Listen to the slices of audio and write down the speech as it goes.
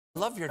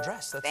Love your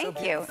dress. That's so Thank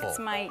you. beautiful. It's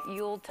my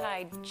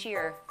Yuletide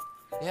cheer.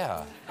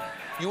 Yeah.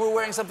 You were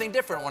wearing something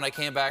different when I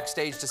came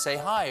backstage to say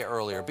hi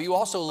earlier, but you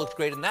also looked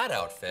great in that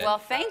outfit. Well,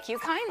 thank you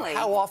kindly.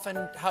 How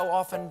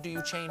often do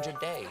you change a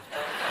day?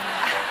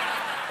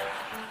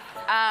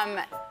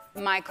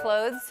 My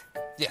clothes,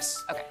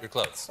 Yes. Okay. Your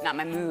clothes. not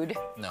my mood.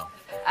 No.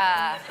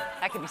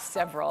 That could be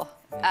several.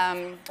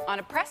 On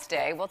a press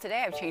day, well,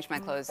 today I've changed my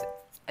clothes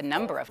a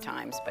number of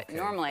times, but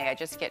normally I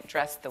just get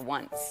dressed the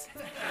once.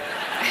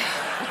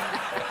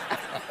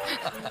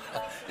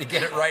 You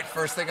get it right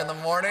first thing in the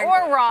morning?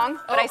 Or wrong,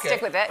 but I Okay.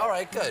 stick with it. All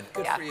right, good.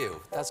 Good Yeah. for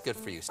you. That's good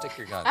for you. Stick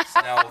your guns.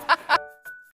 Now.